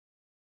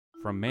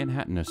From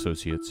Manhattan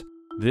Associates,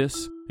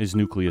 this is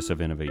Nucleus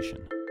of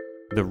Innovation,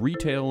 the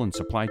retail and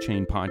supply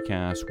chain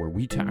podcast where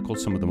we tackle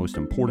some of the most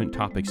important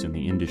topics in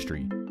the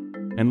industry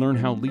and learn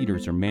how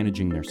leaders are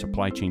managing their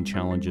supply chain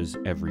challenges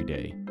every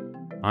day.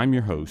 I'm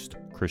your host,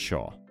 Chris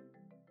Shaw.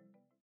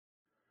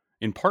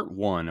 In part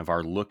one of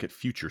our look at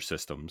future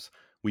systems,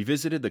 we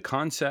visited the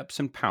concepts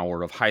and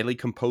power of highly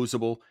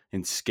composable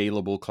and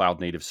scalable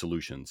cloud-native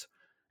solutions,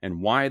 and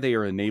why they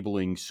are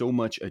enabling so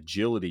much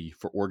agility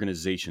for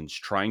organizations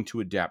trying to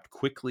adapt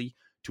quickly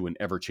to an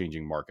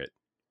ever-changing market.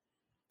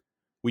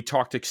 We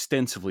talked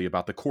extensively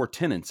about the core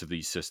tenets of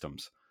these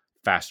systems: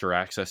 faster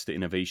access to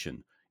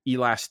innovation,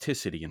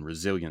 elasticity and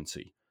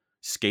resiliency,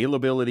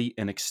 scalability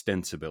and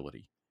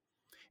extensibility.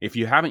 If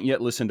you haven't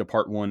yet listened to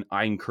part one,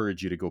 I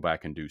encourage you to go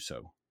back and do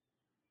so.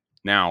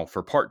 Now,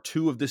 for part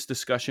two of this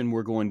discussion,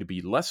 we're going to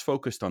be less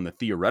focused on the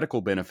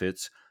theoretical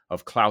benefits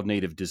of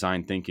cloud-native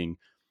design thinking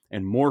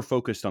and more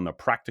focused on the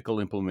practical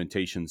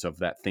implementations of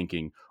that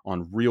thinking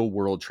on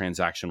real-world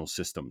transactional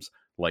systems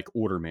like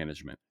order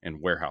management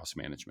and warehouse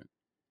management.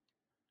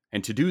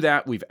 And to do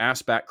that, we've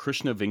asked back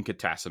Krishna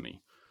Venkatasamy,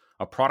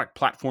 a product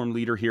platform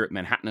leader here at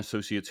Manhattan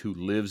Associates who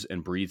lives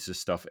and breathes this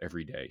stuff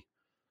every day.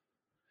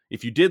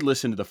 If you did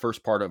listen to the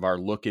first part of our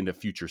look into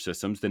future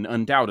systems, then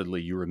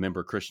undoubtedly you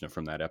remember Krishna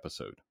from that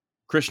episode.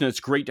 Krishna, it's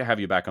great to have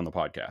you back on the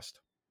podcast.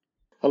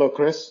 Hello,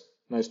 Chris.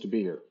 Nice to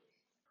be here.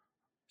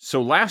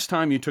 So last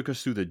time you took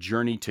us through the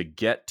journey to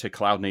get to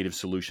cloud-native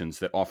solutions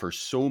that offer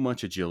so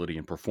much agility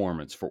and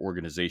performance for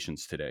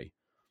organizations today.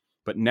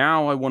 But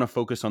now I want to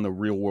focus on the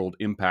real-world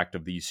impact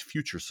of these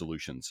future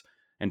solutions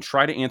and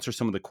try to answer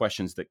some of the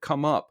questions that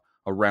come up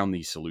around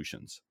these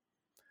solutions.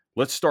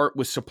 Let's start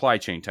with supply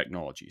chain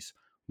technologies.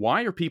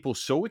 Why are people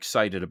so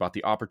excited about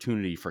the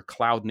opportunity for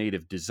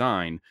cloud-native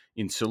design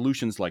in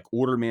solutions like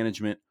order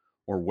management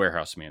or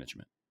warehouse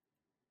management?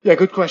 Yeah,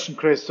 good question,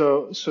 Chris.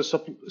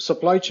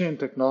 Supply chain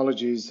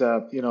technologies,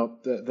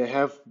 they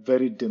have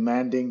very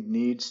demanding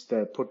needs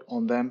that put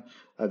on them.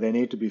 They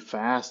need to be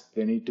fast.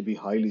 They need to be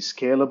highly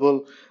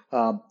scalable.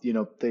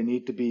 They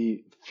need to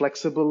be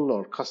flexible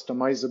or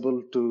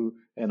customizable to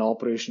an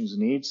operations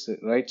needs,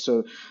 right?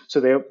 So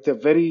they're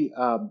very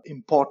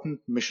important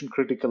mission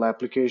critical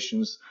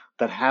applications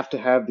that have to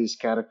have these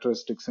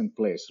characteristics in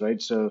place, right?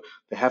 So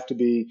they have to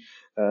be,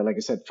 like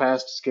I said,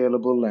 fast,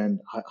 scalable, and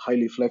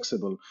highly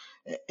flexible.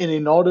 And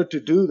in order to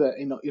do that,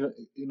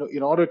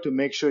 in order to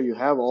make sure you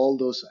have all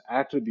those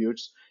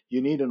attributes,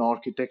 you need an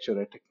architecture,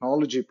 a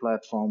technology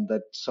platform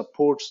that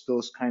supports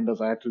those kind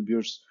of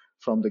attributes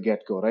from the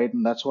get-go, right?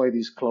 And that's why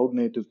these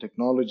cloud-native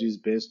technologies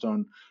based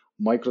on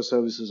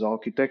microservices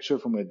architecture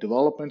from a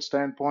development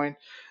standpoint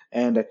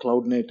and a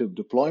cloud-native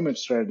deployment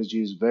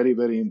strategy is very,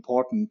 very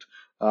important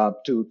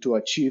to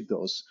achieve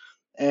those.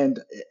 And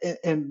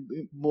and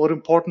more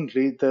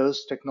importantly,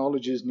 those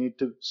technologies need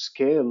to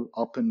scale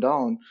up and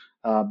down,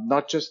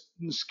 not just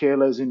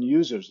scale as in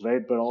users,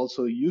 right, but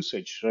also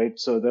usage, right?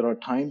 So there are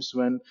times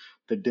when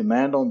the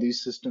demand on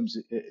these systems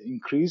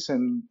increase,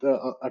 and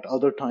at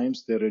other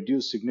times they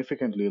reduce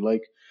significantly,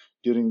 like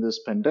during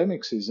this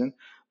pandemic season.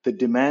 The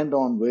demand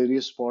on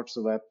various parts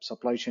of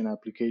supply chain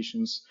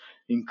applications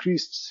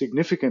increased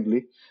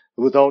significantly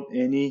without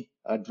any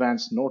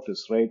advance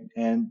notice, right?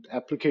 And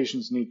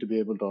applications need to be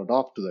able to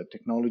adopt to that.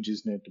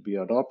 Technologies need to be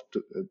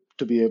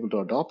to be able to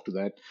adopt to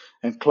that.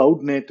 And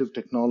cloud native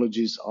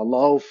technologies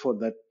allow for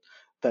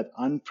that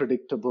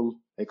unpredictable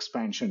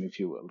expansion, if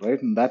you will, right?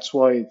 And that's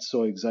why it's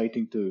so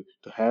exciting to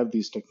have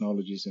these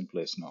technologies in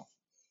place now.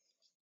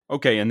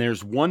 Okay, and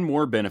there's one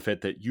more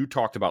benefit that you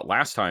talked about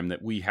last time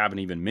that we haven't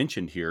even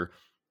mentioned here,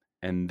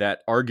 and that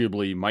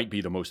arguably might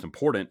be the most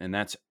important, and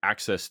that's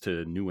access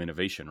to new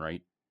innovation,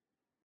 right?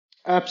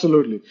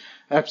 Absolutely.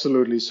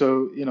 Absolutely.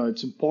 So,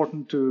 it's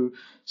important to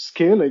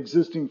scale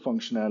existing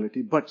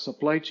functionality, but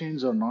supply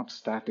chains are not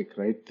static,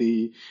 right?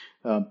 The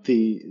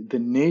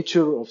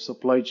nature of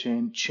supply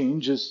chain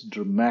changes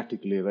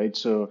dramatically, right?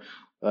 So,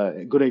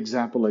 a good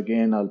example,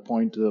 again, I'll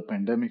point to the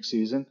pandemic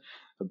season.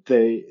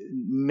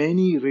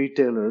 Many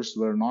retailers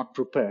were not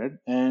prepared,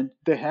 and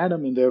they had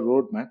them in their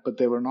roadmap, but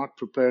they were not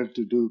prepared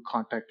to do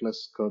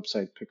contactless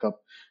curbside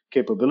pickup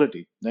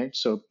capability, right?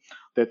 So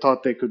they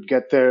thought they could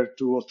get there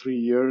 2 or 3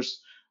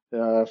 years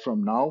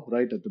from now,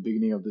 right at the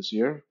beginning of this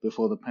year,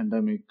 before the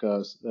pandemic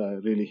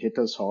really hit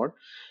us hard.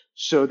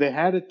 So they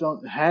had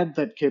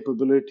that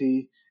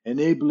capability,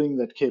 enabling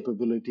that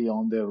capability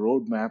on their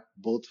roadmap,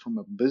 both from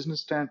a business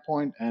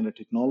standpoint and a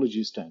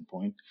technology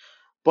standpoint.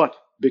 But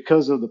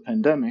because of the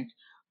pandemic,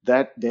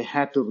 that they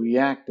had to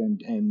react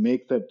and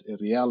make that a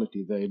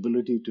reality, the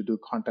ability to do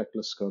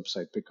contactless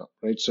curbside pickup,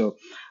 right? So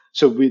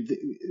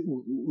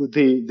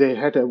they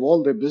had to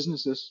evolve their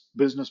business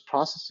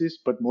processes,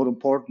 but more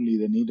importantly,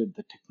 they needed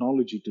the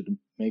technology to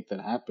make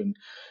that happen.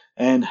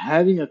 And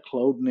having a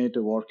cloud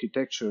native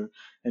architecture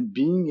and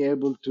being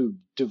able to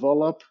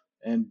develop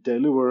and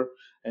deliver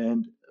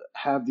and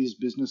have these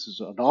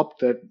businesses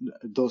adopt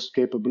those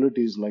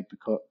capabilities like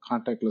the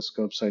contactless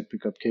curbside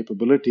pickup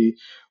capability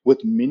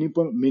with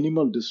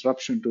minimal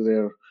disruption to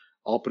their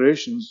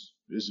operations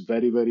is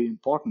very, very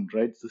important,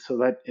 right? So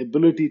that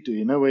ability to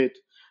innovate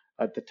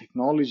at the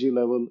technology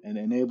level and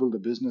enable the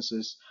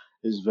businesses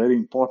is very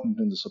important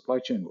in the supply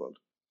chain world.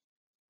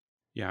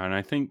 Yeah, and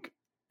I think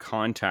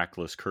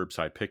contactless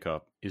curbside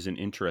pickup is an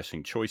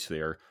interesting choice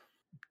there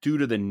due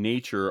to the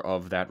nature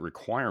of that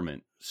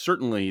requirement.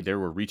 Certainly, there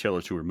were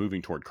retailers who were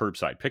moving toward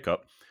curbside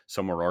pickup.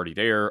 Some were already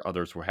there,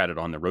 others had it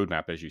on the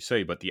roadmap, as you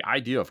say. But the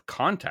idea of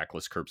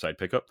contactless curbside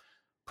pickup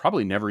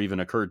probably never even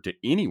occurred to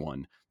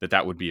anyone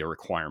that would be a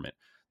requirement.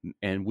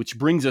 And which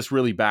brings us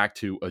really back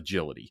to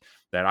agility,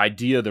 that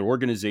idea that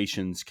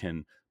organizations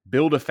can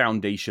build a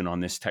foundation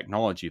on this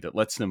technology that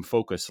lets them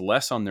focus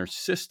less on their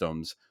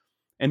systems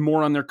and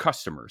more on their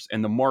customers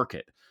and the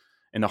market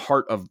and the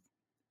heart of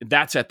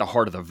that's at the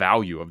heart of the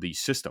value of these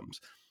systems.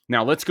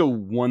 Now, let's go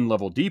one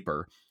level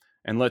deeper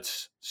and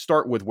let's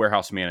start with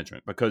warehouse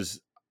management,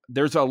 because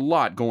there's a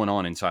lot going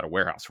on inside a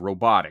warehouse: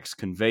 robotics,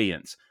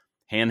 conveyance,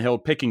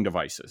 handheld picking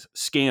devices,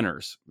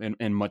 scanners,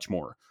 and much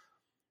more.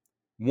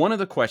 One of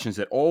the questions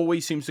that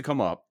always seems to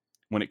come up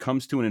when it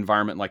comes to an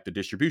environment like the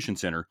distribution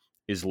center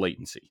is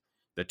latency.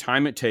 The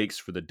time it takes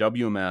for the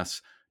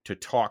WMS to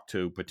talk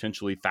to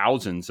potentially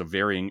thousands of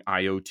varying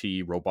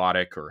IoT,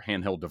 robotic, or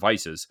handheld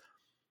devices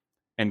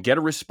and get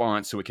a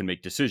response so it can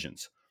make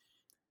decisions.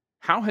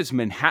 How has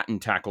Manhattan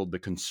tackled the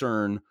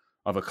concern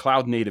of a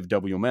cloud native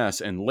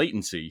WMS and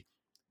latency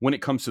when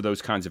it comes to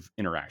those kinds of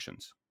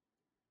interactions?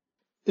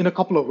 In a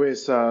couple of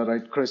ways,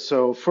 right, Chris?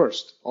 So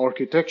first,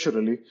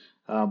 architecturally,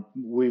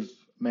 we've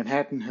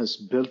Manhattan has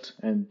built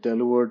and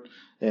delivered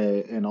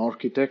an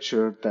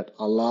architecture that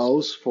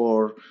allows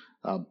for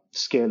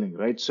scaling,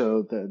 right?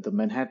 So the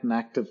Manhattan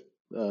Active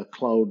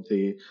Cloud,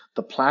 the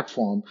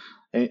platform,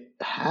 it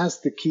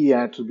has the key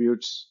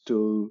attributes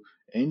to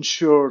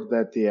ensure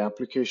that the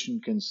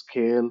application can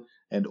scale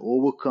and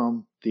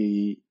overcome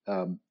the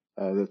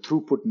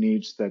throughput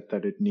needs that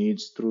it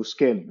needs through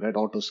scaling, right?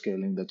 Auto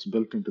scaling that's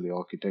built into the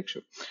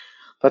architecture.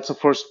 That's the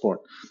first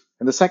part.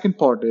 And the second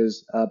part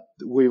is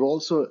we've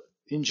also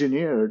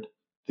engineered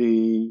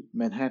the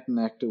Manhattan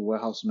Active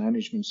Warehouse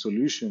Management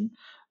solution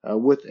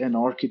with an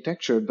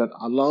architecture that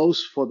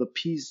allows for the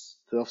piece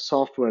of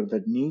software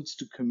that needs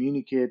to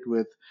communicate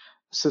with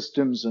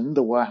systems in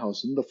the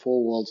warehouse, in the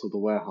four walls of the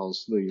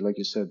warehouse, like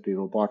you said, the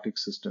robotic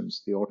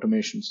systems, the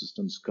automation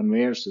systems,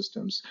 conveyor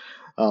systems,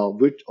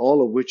 which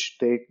all of which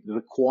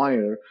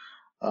require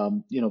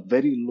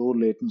very low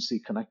latency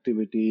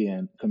connectivity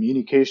and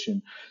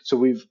communication. So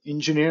we've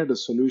engineered a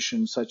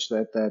solution such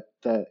that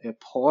a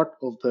part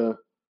of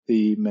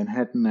the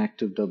Manhattan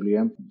Active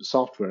WM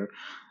software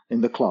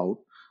in the cloud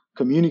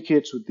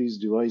communicates with these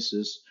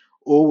devices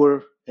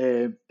over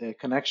a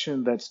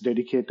connection that's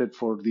dedicated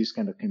for these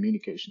kind of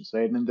communications,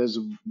 right? And there's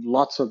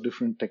lots of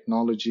different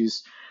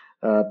technologies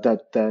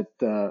that's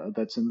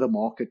in the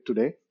market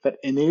today that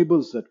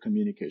enables that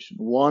communication.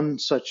 One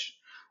such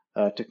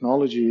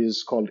technology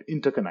is called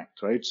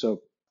interconnect, right?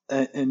 So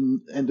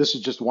and this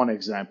is just one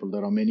example.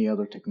 There are many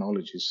other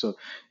technologies. So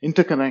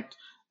interconnect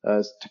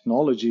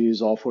technology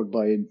is offered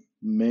by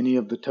many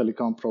of the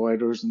telecom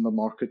providers in the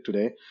market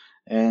today,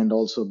 and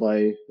also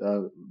by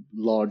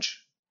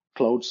large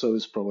cloud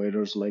service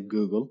providers like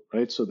Google,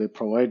 right? So they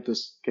provide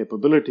this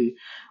capability,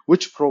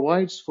 which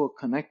provides for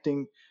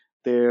connecting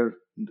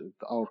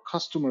our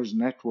customers'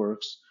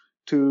 networks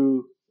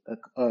to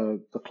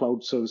the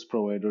cloud service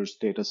providers'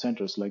 data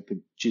centers, like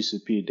the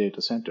GCP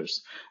data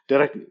centers,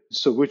 directly.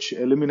 So which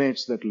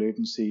eliminates that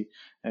latency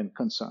and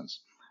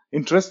concerns.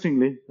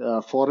 Interestingly,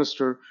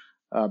 Forrester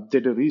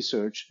did a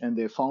research and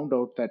they found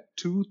out that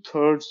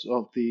 2/3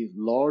 of the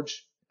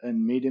large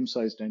and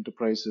medium-sized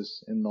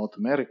enterprises in North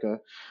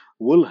America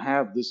will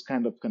have this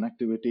kind of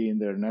connectivity in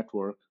their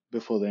network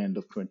before the end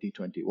of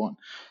 2021.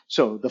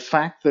 So the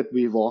fact that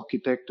we've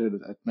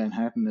architected at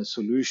Manhattan a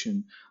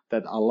solution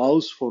that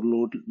allows for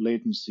low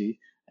latency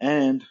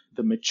and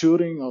the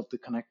maturing of the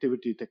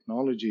connectivity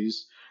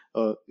technologies,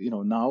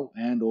 now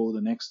and over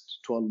the next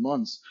 12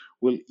 months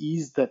will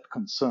ease that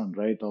concern,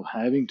 right, of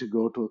having to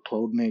go to a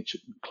cloud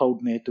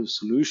native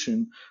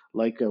solution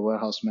like a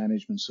warehouse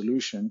management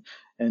solution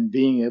and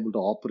being able to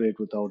operate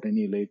without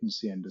any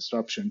latency and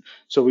disruption.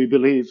 So we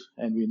believe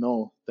and we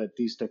know that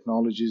these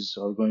technologies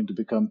are going to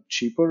become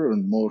cheaper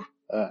and more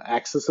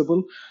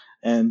accessible,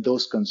 and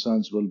those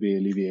concerns will be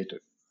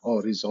alleviated,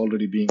 or is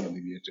already being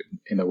alleviated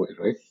in a way,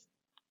 right?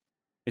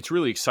 It's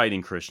really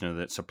exciting, Krishna,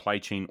 that supply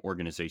chain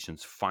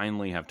organizations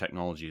finally have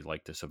technology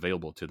like this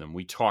available to them.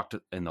 We talked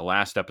in the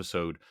last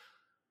episode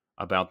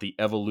about the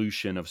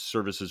evolution of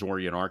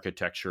services-oriented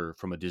architecture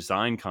from a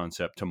design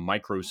concept to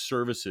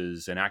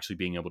microservices and actually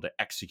being able to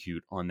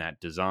execute on that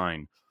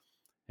design.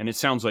 And it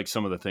sounds like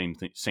some of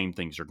the same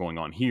things are going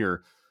on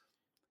here,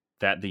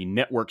 that the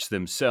networks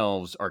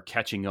themselves are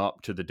catching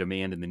up to the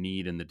demand and the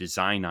need and the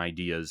design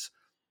ideas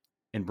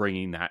and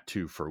bringing that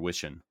to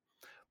fruition.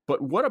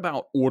 But what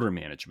about order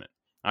management?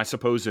 I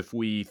suppose if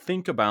we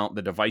think about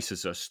the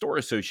devices a store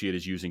associate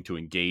is using to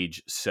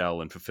engage,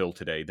 sell, and fulfill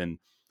today, then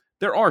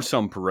there are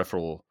some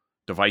peripheral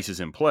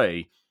devices in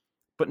play,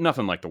 but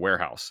nothing like the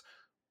warehouse.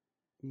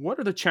 What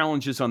are the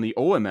challenges on the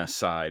OMS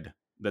side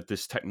that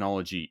this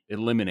technology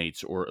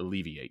eliminates or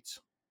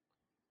alleviates?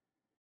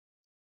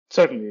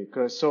 Certainly,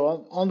 Chris.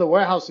 So on the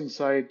warehousing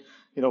side,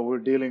 we're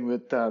dealing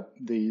with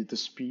the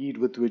speed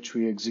with which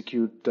we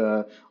execute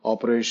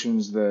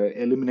operations, the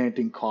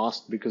eliminating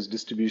cost because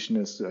distribution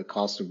is a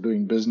cost of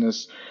doing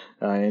business,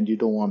 and you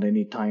don't want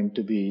any time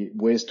to be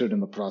wasted in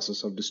the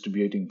process of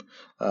distributing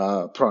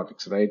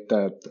products, right?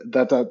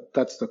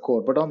 That's the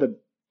core. But on the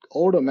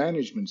order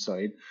management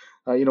side,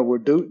 we're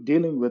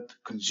dealing with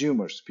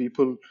consumers,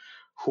 people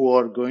who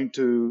are going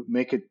to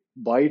make a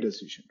buy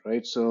decision,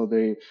 right? So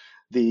the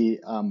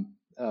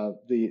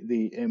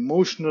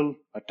emotional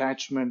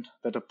attachment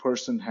that a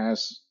person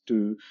has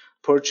to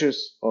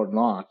purchase or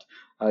not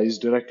is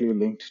directly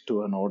linked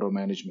to an order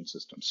management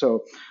system.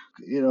 So,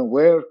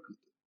 where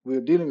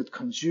we're dealing with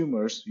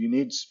consumers, you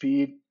need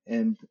speed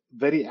and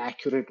very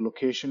accurate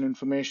location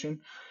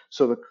information,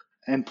 so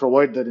and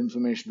provide that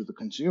information to the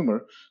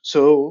consumer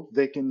so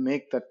they can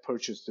make that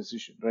purchase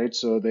decision, right?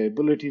 So the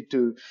ability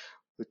to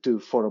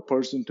for a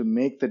person to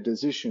make the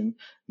decision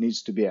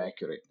needs to be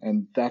accurate,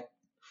 and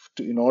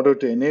in order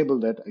to enable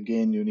that,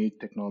 again, you need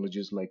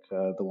technologies like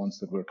the ones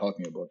that we're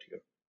talking about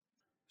here.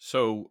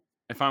 So,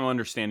 if I'm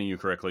understanding you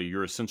correctly,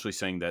 you're essentially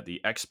saying that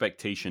the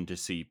expectation to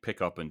see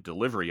pickup and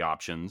delivery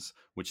options,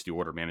 which the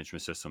order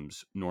management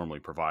systems normally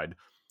provide,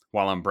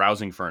 while I'm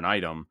browsing for an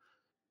item,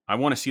 I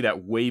want to see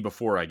that way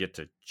before I get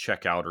to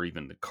checkout or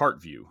even the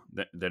cart view,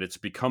 that it's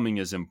becoming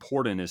as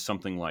important as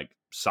something like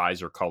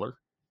size or color.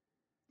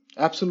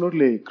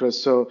 Absolutely,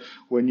 Chris. So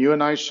when you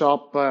and I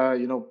shop,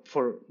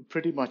 for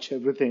pretty much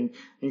everything,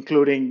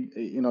 including,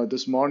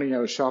 this morning I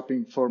was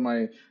shopping for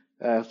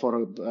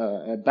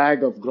a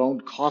bag of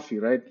ground coffee,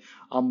 right?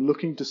 I'm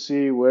looking to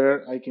see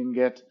where I can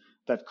get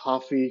that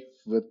coffee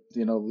with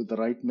the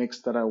right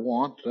mix that I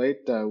want, right?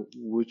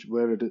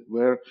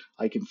 Where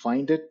I can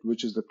find it,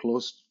 which is the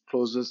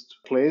closest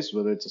place,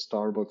 whether it's a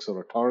Starbucks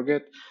or a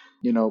Target.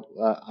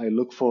 I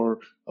look for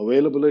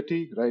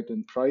availability, right,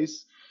 and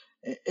price.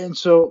 And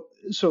so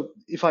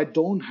if I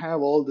don't have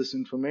all this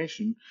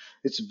information,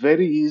 it's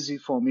very easy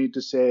for me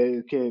to say,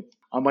 okay,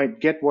 I might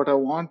get what I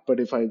want, but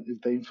if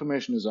the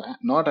information is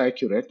not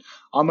accurate,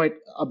 I might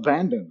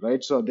abandon,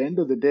 right? So at the end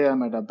of the day, I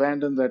might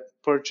abandon that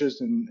purchase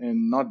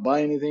and not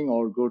buy anything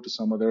or go to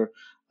some other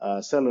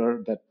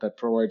seller that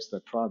provides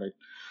that product.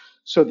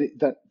 So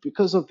that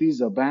because of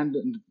these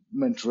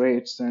abandonment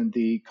rates and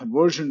the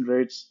conversion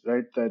rates,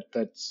 right,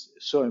 that's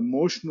so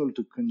emotional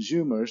to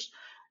consumers,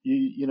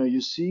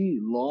 you see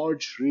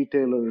large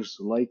retailers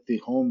like the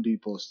Home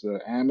Depots, the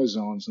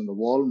Amazons, and the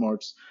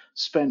Walmarts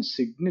spend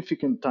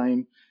significant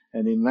time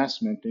and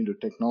investment into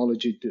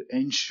technology to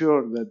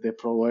ensure that they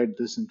provide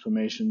this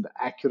information, the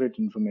accurate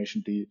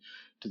information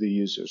to the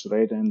users,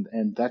 right?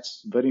 And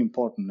that's very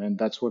important, and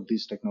that's what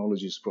these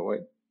technologies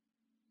provide.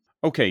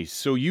 Okay,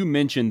 so you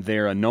mentioned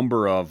there a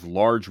number of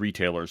large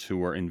retailers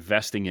who are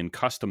investing in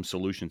custom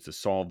solutions to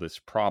solve this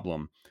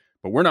problem,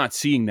 but we're not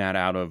seeing that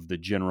out of the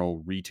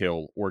general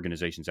retail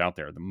organizations out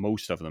there, the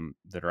most of them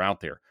that are out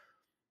there.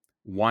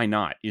 Why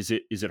not? Is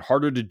it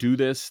harder to do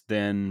this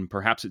than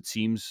perhaps it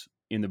seems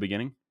in the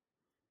beginning?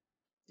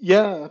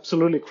 Yeah,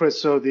 absolutely,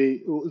 Chris. So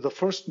the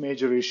first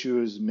major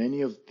issue is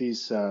many of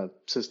these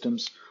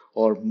systems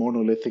are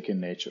monolithic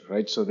in nature,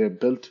 right? So they're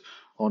built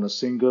on a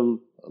single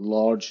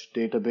large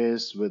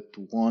database with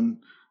one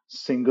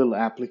single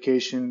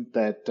application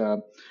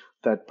that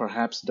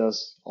perhaps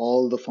does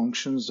all the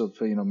functions of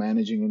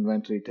managing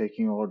inventory,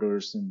 taking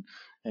orders,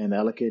 and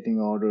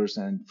allocating orders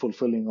and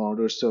fulfilling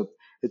orders. So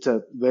it's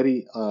a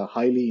very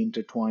highly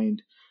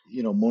intertwined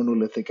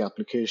monolithic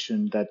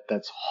application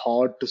that's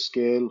hard to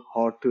scale,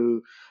 hard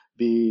to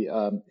be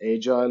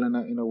agile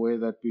in a way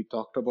that we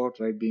talked about,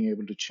 right? Being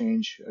able to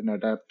change and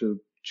adapt to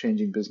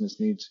changing business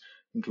needs,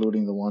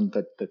 including the one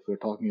that we're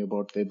talking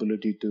about, the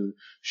ability to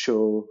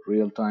show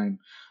real-time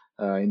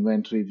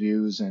inventory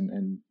views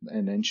and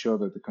ensure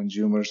that the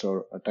consumers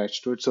are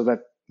attached to it. So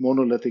that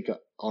monolithic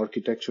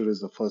architecture is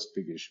the first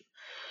big issue.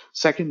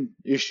 Second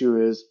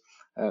issue is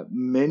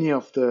many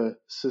of the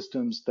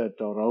systems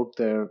that are out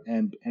there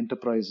and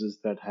enterprises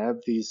that have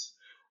these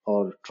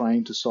or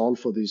trying to solve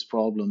for these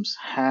problems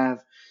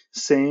have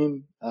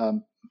same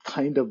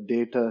kind of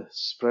data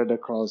spread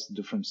across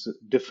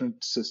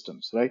different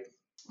systems, right?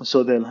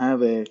 So they'll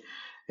have a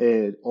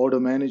order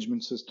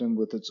management system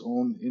with its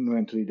own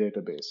inventory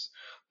database.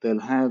 They'll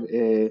have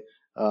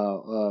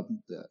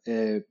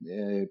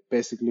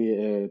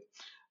basically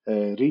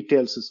a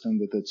retail system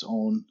with its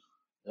own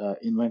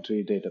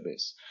inventory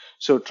database.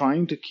 So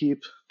trying to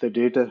keep the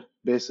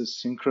databases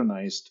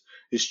synchronized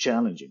is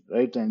challenging,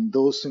 right? And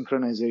those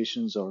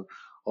synchronizations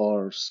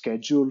are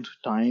scheduled,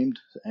 timed,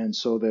 and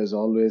so there's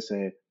always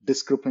a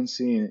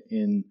discrepancy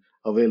in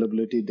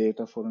availability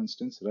data, for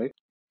instance, right?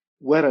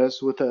 Whereas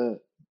with a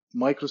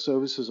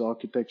microservices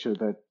architecture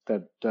like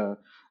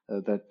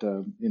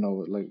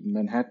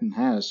Manhattan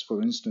has,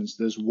 for instance,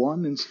 there's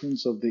one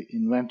instance of the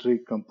inventory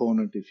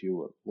component, if you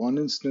will, one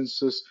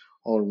instances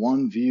or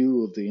one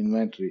view of the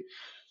inventory.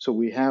 So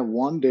we have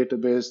one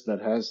database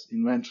that has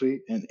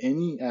inventory, and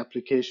any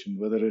application,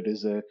 whether it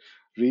is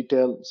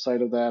retail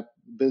side of that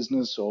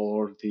business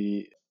or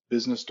the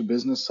business to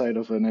business side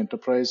of an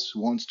enterprise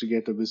wants to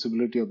get the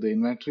visibility of the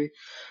inventory,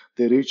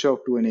 they reach out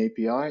to an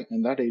API,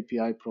 and that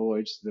API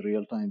provides the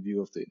real-time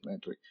view of the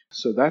inventory.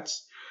 So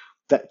that's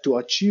that. To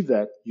achieve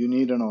that, you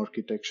need an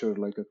architecture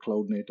like a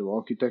cloud native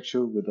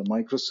architecture with a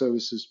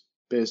microservices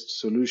based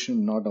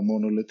solution, not a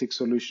monolithic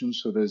solution.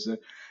 So there's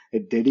a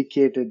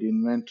dedicated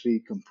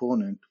inventory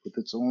component with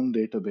its own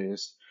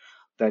database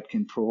that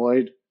can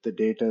provide the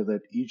data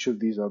that each of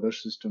these other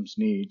systems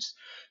needs,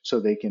 so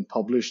they can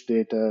publish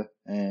data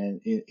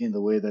and in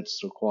the way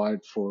that's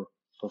required for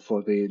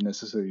the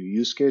necessary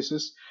use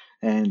cases,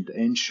 and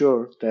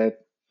ensure that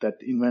that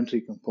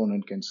inventory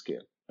component can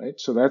scale, right?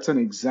 So that's an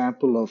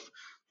example of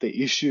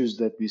the issues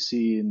that we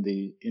see in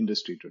the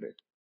industry today.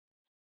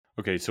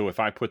 Okay, so if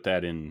I put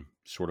that in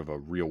sort of a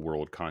real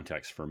world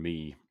context for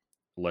me,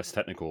 less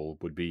technical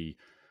would be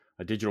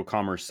a digital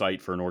commerce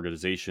site for an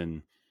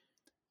organization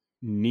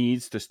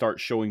needs to start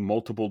showing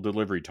multiple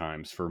delivery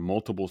times for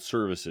multiple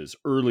services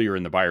earlier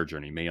in the buyer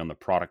journey, may on the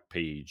product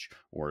page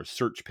or a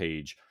search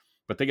page.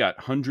 But they got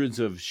hundreds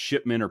of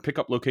shipment or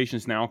pickup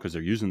locations now because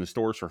they're using the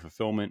stores for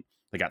fulfillment.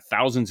 They got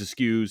thousands of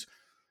SKUs.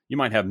 You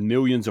might have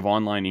millions of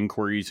online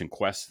inquiries and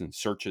quests and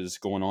searches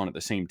going on at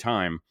the same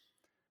time.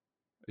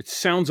 It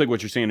sounds like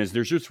what you're saying is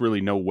there's just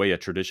really no way a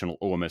traditional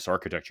OMS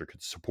architecture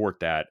could support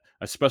that,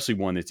 especially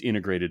one that's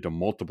integrated to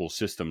multiple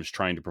systems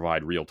trying to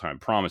provide real-time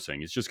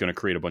promising. It's just going to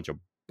create a bunch of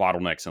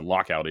bottlenecks and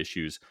lockout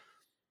issues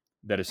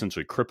that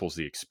essentially cripples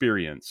the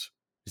experience.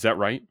 Is that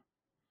right?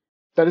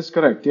 That is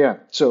correct. Yeah.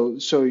 So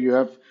you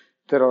have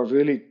there are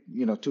really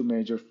two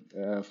major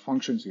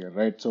functions here,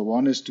 right? So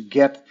one is to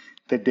get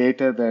the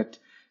data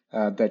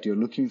that you're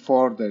looking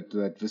for,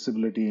 that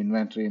visibility,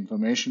 inventory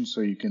information,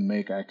 so you can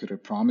make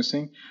accurate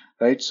promising,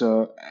 right?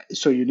 So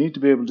you need to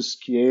be able to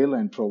scale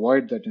and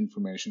provide that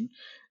information,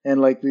 and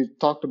like we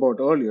talked about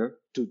earlier,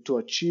 to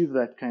achieve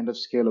that kind of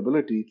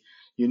scalability,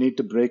 you need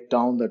to break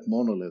down that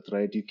monolith,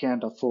 right? You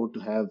can't afford to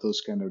have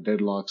those kind of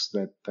deadlocks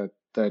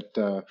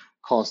that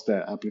cause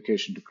the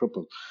application to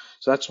cripple.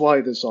 So that's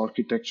why this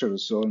architecture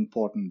is so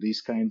important.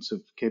 These kinds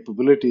of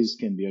capabilities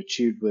can be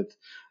achieved with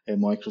a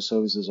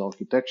microservices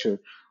architecture,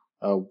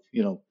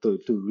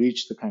 to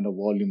reach the kind of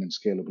volume and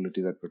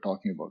scalability that we're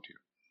talking about here.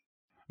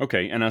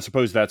 Okay, and I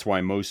suppose that's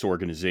why most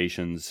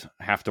organizations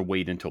have to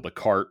wait until the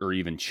cart or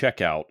even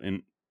checkout,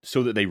 and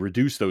so that they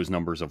reduce those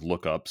numbers of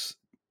lookups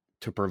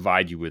to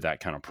provide you with that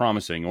kind of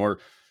promising, or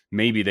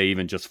maybe they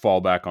even just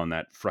fall back on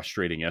that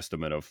frustrating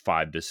estimate of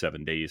 5 to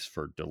 7 days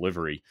for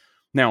delivery.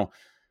 Now,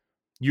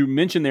 you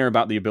mentioned there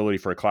about the ability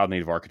for a cloud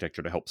native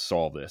architecture to help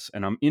solve this,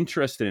 and I'm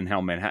interested in how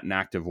Manhattan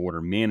Active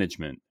Order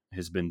Management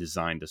has been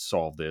designed to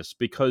solve this,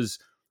 because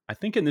I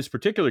think in this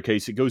particular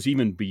case, it goes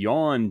even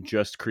beyond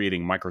just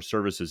creating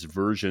microservices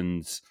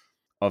versions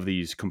of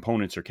these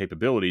components or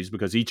capabilities,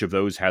 because each of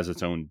those has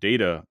its own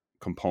data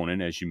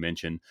component, as you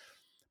mentioned.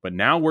 But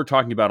now we're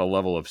talking about a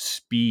level of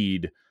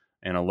speed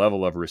and a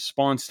level of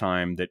response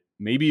time that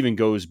maybe even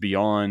goes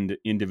beyond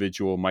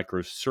individual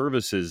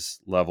microservices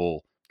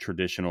level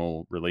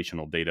traditional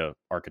relational data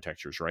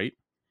architectures, right?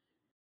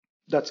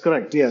 That's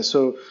correct. Yeah.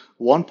 So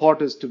one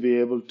part is to be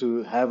able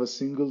to have a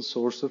single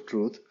source of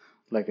truth,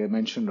 like I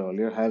mentioned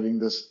earlier, having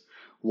this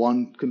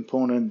one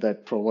component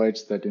that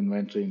provides that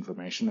inventory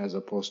information as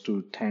opposed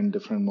to 10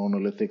 different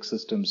monolithic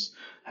systems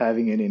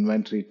having an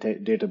inventory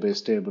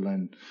database table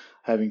and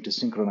having to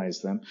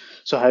synchronize them.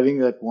 So having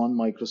that one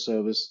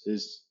microservice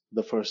is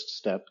the first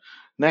step.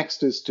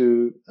 Next is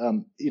to,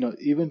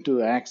 even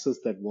to access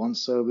that one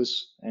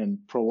service and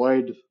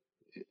provide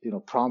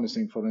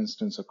promising, for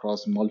instance,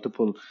 across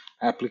multiple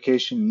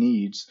application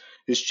needs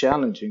is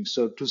challenging.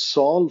 So to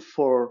solve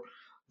for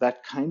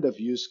that kind of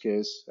use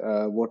case,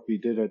 what we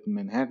did at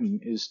Manhattan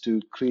is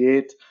to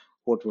create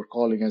what we're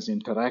calling as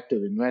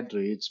interactive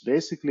inventory. It's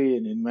basically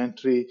an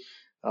inventory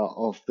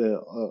of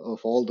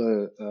all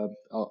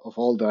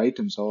the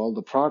items or all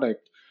the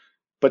product,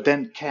 but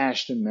then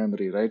cached in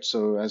memory, right?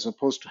 So as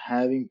opposed to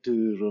having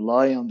to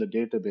rely on the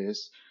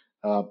database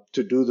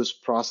to do this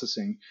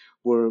processing,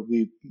 where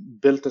we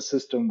built a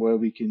system where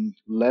we can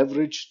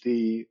leverage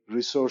the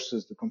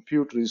resources, the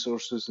compute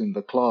resources in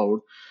the cloud,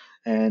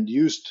 and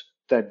used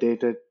that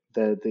data,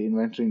 the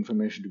inventory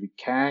information to be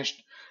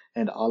cached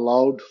and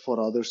allowed for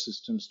other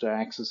systems to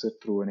access it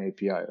through an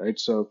API, right?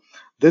 So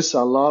this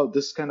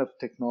kind of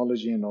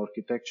technology and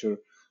architecture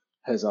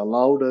has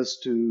allowed us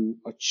to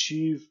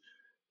achieve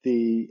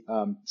the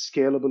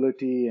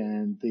scalability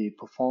and the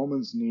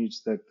performance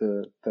needs that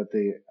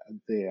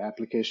the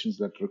applications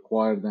that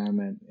require them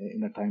and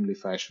in a timely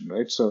fashion,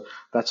 right? So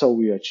that's how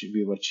we've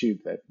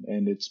achieved that,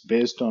 and it's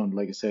based on,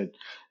 like I said,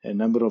 a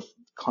number of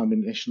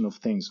combination of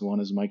things. One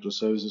is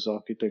microservices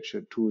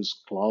architecture, two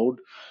is cloud,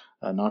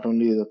 not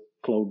only the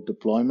cloud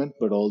deployment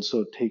but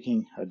also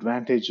taking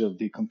advantage of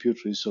the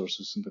compute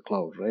resources in the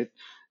cloud, right?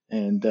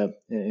 And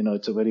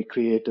it's a very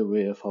creative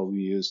way of how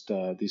we used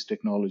these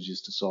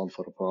technologies to solve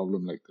for a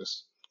problem like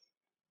this.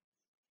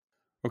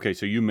 Okay,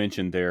 so you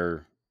mentioned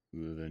there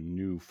the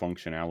new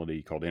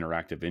functionality called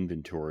interactive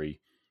inventory.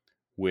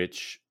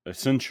 which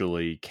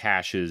essentially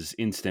caches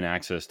instant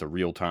access to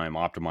real-time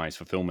optimized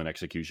fulfillment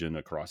execution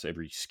across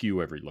every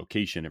SKU, every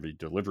location, every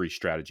delivery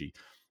strategy.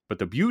 But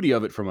the beauty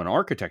of it from an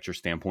architecture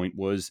standpoint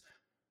was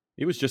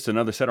it was just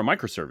another set of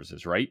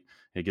microservices, right?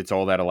 It gets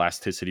all that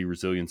elasticity,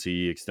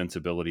 resiliency,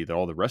 extensibility that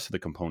all the rest of the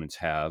components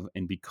have.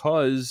 And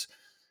because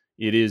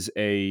it is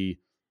a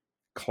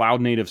cloud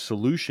native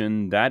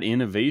solution, that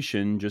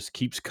innovation just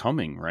keeps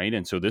coming, right?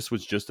 And so this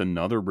was just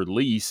another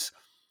release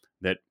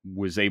that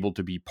was able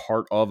to be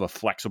part of a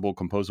flexible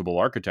composable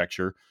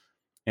architecture.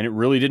 And it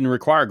really didn't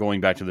require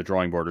going back to the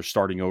drawing board or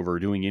starting over or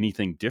doing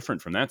anything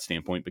different from that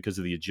standpoint because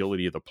of the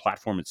agility of the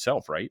platform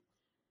itself, right?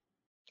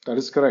 That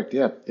is correct.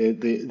 Yeah,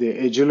 the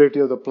agility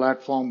of the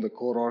platform, the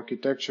core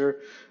architecture,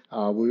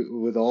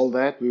 with all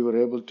that, we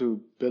were able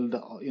to build,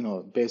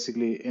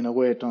 basically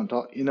innovate on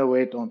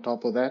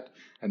top of that,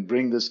 and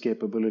bring this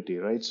capability,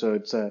 right? So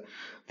it's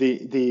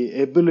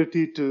the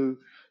ability to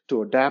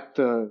adapt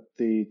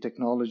the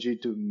technology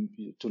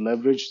to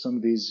leverage some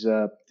of these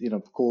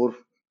core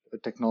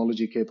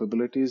technology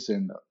capabilities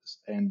and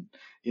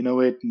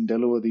innovate and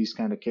deliver these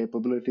kind of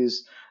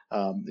capabilities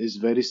is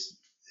very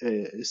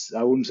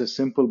I wouldn't say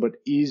simple, but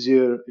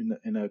easier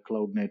in a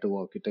cloud native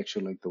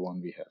architecture like the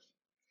one we have.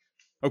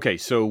 Okay,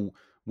 so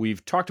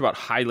we've talked about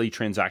highly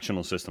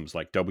transactional systems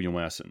like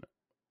WMS and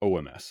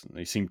OMS.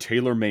 They seem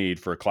tailor made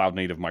for a cloud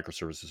native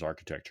microservices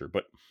architecture.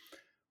 But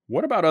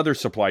what about other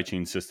supply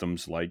chain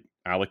systems like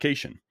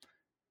allocation?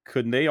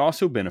 Could they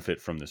also benefit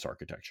from this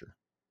architecture?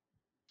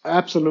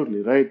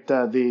 Absolutely right.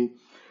 The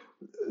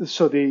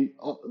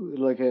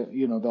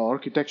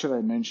architecture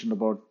I mentioned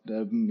about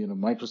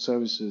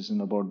microservices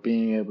and about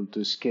being able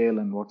to scale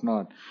and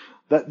whatnot,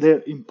 that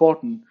they're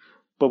important.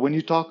 But when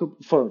you talk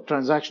for a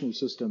transactional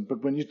system,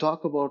 but when you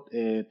talk about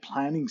a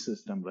planning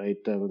system, right,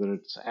 whether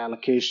it's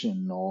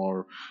allocation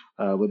or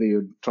whether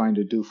you're trying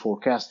to do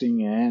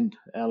forecasting and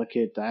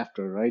allocate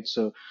after, right?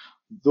 So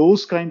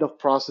those kind of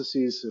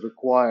processes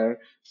require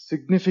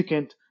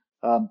significant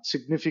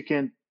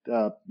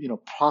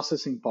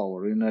processing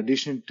power. In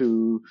addition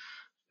to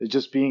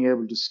just being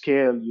able to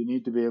scale, you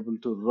need to be able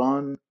to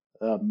run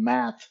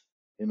math,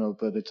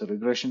 whether it's a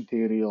regression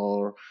theory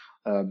or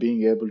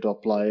being able to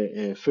apply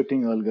a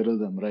fitting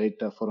algorithm, right,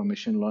 for a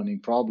machine learning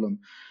problem.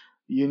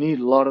 You need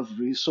a lot of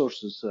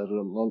resources, a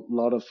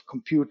lot of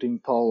computing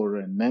power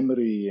and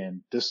memory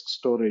and disk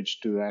storage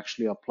to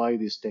actually apply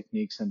these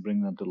techniques and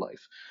bring them to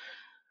life.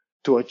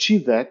 To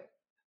achieve that,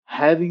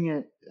 having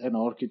an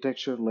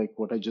architecture like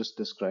what I just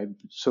described,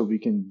 so we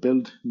can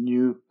build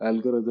new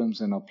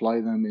algorithms and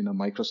apply them in a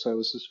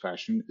microservices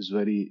fashion, is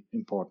very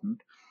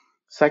important.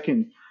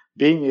 Second,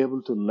 being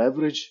able to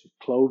leverage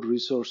cloud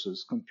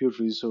resources, compute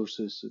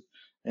resources,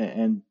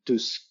 and to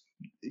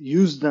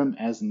use them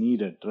as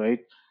needed, right,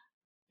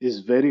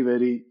 is very,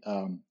 very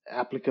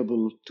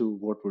applicable to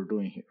what we're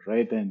doing here,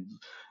 right?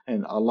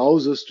 And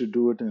allows us to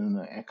do it in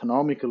an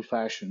economical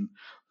fashion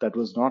that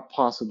was not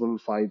possible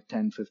 5,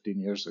 10, 15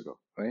 years ago,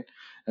 right?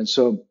 And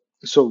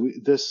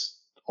this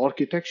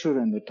architecture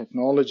and the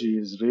technology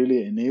has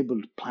really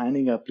enabled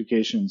planning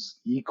applications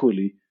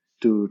equally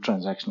to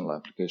transactional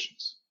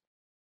applications.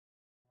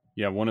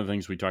 Yeah, one of the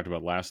things we talked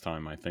about last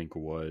time, I think,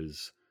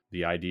 was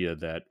the idea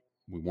that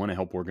we want to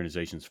help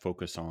organizations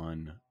focus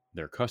on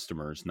their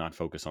customers, not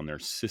focus on their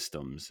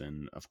systems.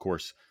 And of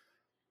course,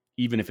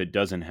 even if it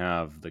doesn't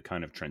have the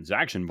kind of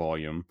transaction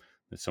volume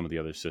that some of the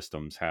other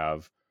systems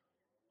have,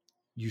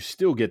 you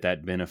still get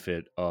that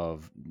benefit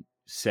of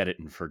set it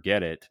and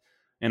forget it.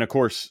 And of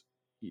course,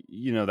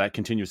 that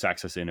continuous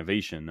access to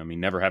innovation. I mean,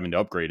 never having to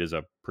upgrade is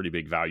a pretty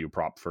big value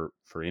prop for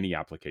any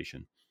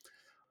application.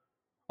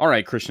 All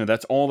right, Krishna,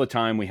 that's all the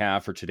time we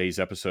have for today's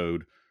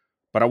episode.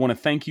 But I want to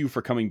thank you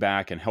for coming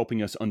back and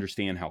helping us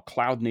understand how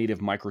cloud native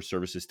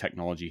microservices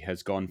technology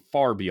has gone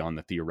far beyond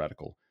the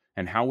theoretical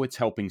and how it's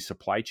helping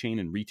supply chain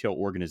and retail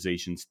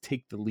organizations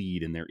take the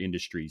lead in their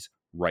industries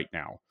right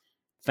now.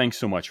 Thanks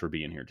so much for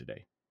being here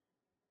today.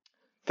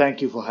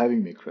 Thank you for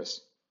having me, Chris.